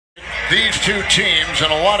these two teams,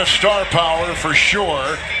 and a lot of star power for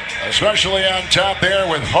sure, especially on top there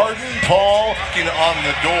with Harden, Paul. Knocking on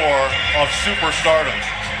the door of superstardom.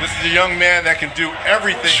 This is a young man that can do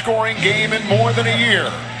everything. Scoring game in more than a year.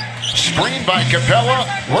 Screened by Capella,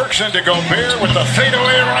 works into Gobert with the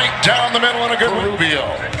fadeaway right down the middle and a good Rubio.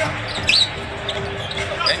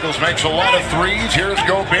 Ingles makes a lot of threes. Here's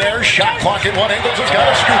Gobert. Shot clock at one. Ingles has got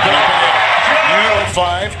a scoop it up.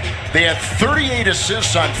 5. They had 38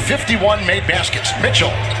 assists on 51 made baskets.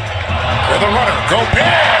 Mitchell with a runner. Gobert.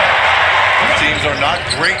 Teams are not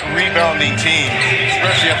great rebounding teams,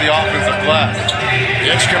 especially at the offensive glass.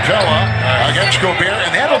 It's Capella against Gobert,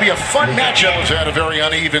 and that'll be a fun matchup. It's had a very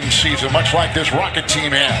uneven season, much like this Rocket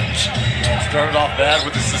team has. Started off bad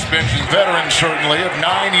with the suspension. Veteran, certainly, of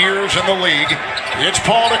 9 years in the league. It's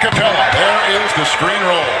Paul to Capella. There is the screen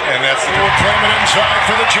roll. And that's the claim it inside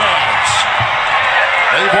for the Jazz.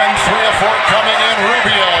 They've won 3 of 4 coming in.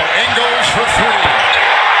 Rubio, Ingles for 3.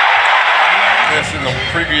 This in the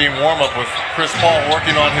pregame warm-up with Chris Paul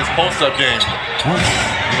working on his post-up game.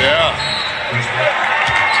 Yeah.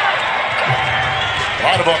 A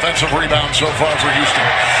lot of offensive rebounds so far for Houston.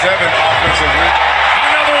 7 offensive rebounds.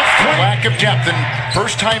 Another 3. Lack of depth and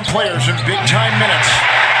first-time players in big-time minutes.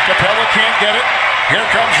 Capella can't get it. Here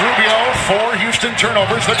comes Rubio. 4 Houston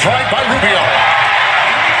turnovers. The drive by Rubio.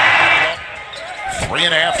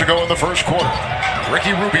 3.5 to go in the first quarter.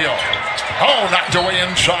 Ricky Rubio. Oh, knocked away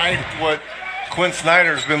inside. What Quinn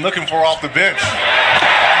Snyder's been looking for off the bench.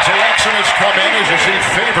 Jackson has come in as you see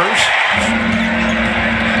Favors.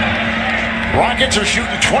 Rockets are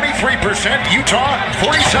shooting 23%. Utah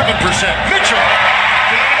 47%. Mitchell.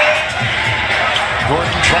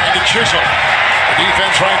 Gordon trying to chisel. The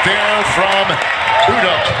defense right there from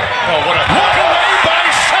Udo. Oh, what a look away by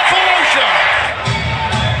Cephalosha.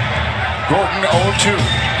 Gordon 0-2.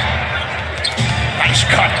 Nice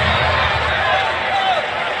cut.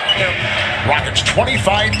 Rockets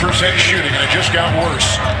 25% shooting, and it just got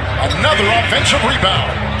worse. Another offensive rebound.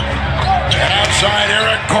 And outside,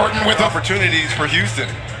 Eric Gordon with opportunities for Houston.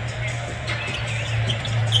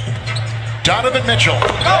 Donovan Mitchell.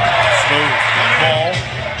 Smooth. Ball.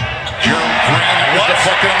 Gerald Green. That was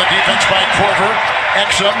deflected on the defense by Korver.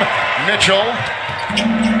 Exum. Mitchell.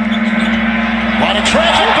 A lot of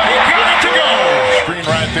traffic, but he got it to go. Screen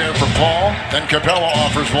right there for Paul. Then Capella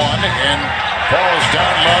offers one, and Paul is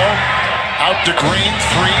down low. Out to Green,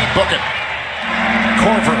 3, book it.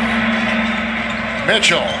 Korver.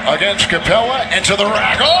 Mitchell against Capella, and to the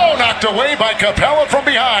rack. Oh, knocked away by Capella from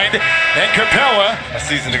behind. And Capella. A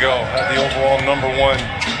season to go at the overall #1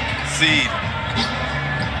 seed.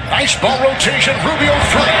 Nice ball rotation, Rubio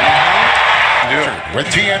 3. Yeah. With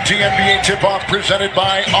TNT NBA tip-off presented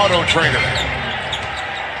by Auto Trader.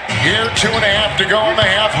 Here, 2.5 to go in the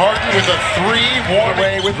half. Harden with a 3, warm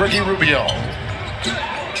away with Ricky Rubio.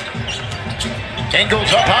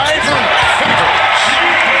 Ingles up high for Favors.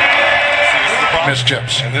 Missed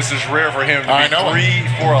chips. And this is rare for him to I be know. 3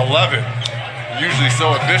 for 11. Usually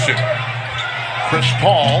so efficient. Chris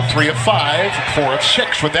Paul, 3 of 5, 4 of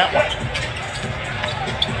 6 with that one.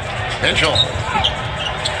 Mitchell.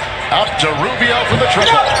 Up to Rubio for the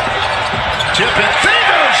triple. Tip it.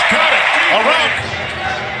 Favors got it. Around.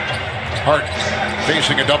 Hart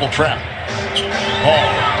facing a double trap.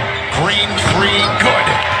 Paul. Green 3. Good.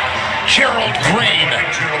 Gerald Green.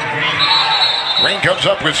 Green comes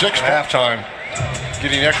up with 6. Halftime.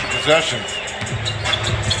 Getting extra possessions.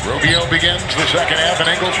 Rubio begins the second half, and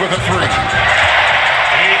Ingles with a 3.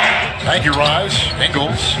 Thank you, Roz.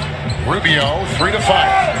 Ingles. Rubio, 3 to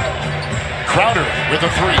 5. Crowder with a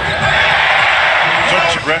 3.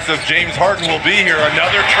 Such aggressive James Harden will be here.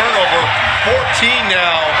 Another turnover. 14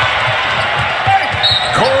 now.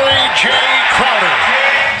 Corey J. Crowder.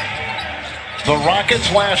 The Rockets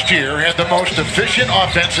last year had the most efficient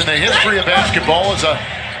offense in the history of basketball as a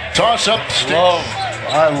toss-up stick.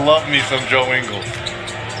 I love me some Joe Ingles.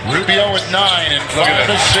 Rubio with 9 and 5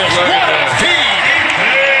 assists. Look What at a that. feed!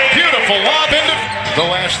 Beautiful lob into the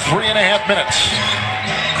last 3.5 minutes.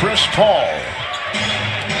 Chris Paul.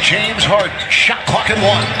 James Harden. Shot clock at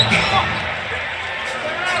 1.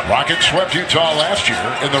 Rockets swept Utah last year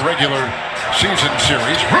in the regular season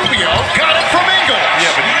series. Rubio got it from Ingles.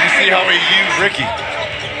 Yeah, but you see how he used Ricky.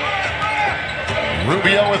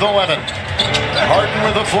 Rubio with 11. Harden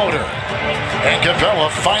with a floater. And Capella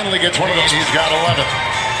finally gets one of those. He's got 11.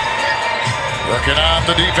 Working on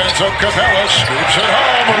the defense of Capella. Scoops it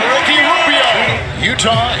home. Ricky Rubio.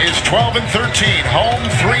 Utah is 12 and 13. Home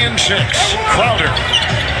 3 and 6. Crowder.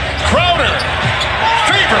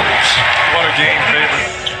 Favors. What a game, Favors.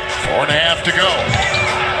 4.5 to go.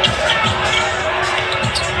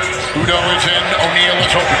 Udo is in. O'Neal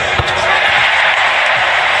is open.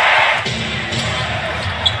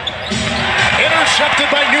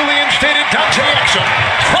 Dante Exum.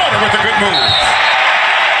 Crowder with a good move.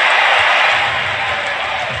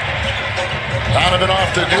 Donovan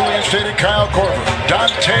off the newly instated Kyle Korver.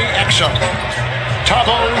 Dante Exum.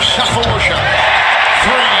 Thabo Sefolosha.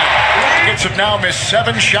 3. Hits have now missed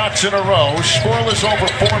 7 shots in a row. Scoreless over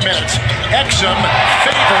 4 minutes. Exum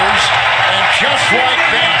favors, and just like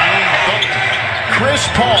that, Chris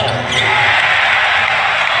Paul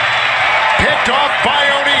picked off by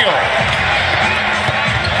O'Neal.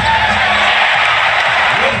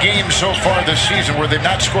 Games so far this season where they've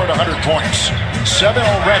not scored 100 points. 7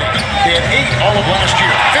 already. They had 8 all of last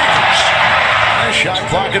year. Favors. Nice shot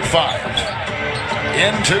clock at 5.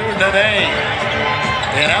 Into Nene.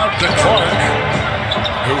 And out to Clark,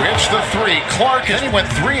 who hits the 3. Clark, and he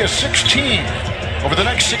went 3 of 16 over the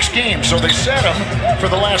next 6 games. So they set him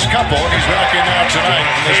for the last couple, and he's back in now tonight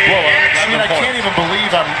in this blowout. I mean, I can't even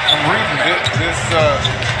believe I'm reading that.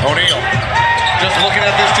 O'Neal. Just looking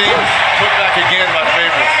at this team, put back again my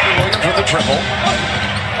favorite. Williams with a triple.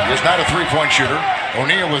 He is not a three-point shooter.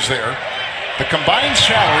 O'Neal was there. The combined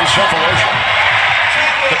salary, Sefolosha.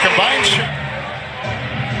 The combined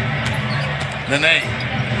Nene,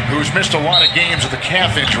 who's missed a lot of games with a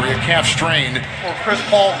calf injury, a calf strain. Well, Chris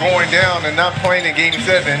Paul going down and not playing in Game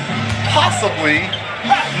 7, possibly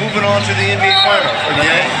moving on to the NBA Finals.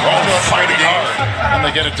 Again, all fighting hard, and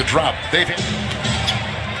they get it to drop.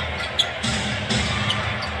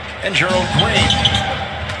 And Gerald Green,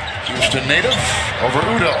 Houston native, over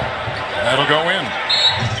Udo. That'll go in.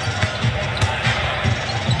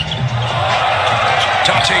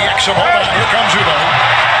 Dante Exum, hold on, here comes Udo.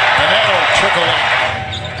 And that'll trickle in.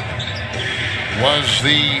 Was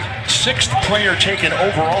the 6th player taken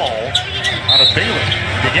overall out of Baylor.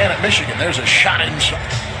 Began at Michigan. There's a shot inside.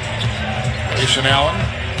 Grayson Allen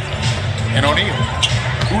and O'Neal.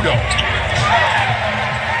 Udo.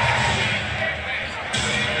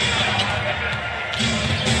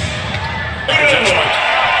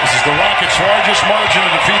 This is the Rockets' largest margin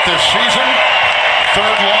of defeat this season.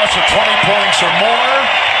 3rd loss of 20 points or more.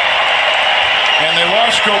 And they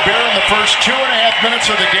lost Gobert in the first 2.5 minutes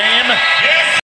of the game.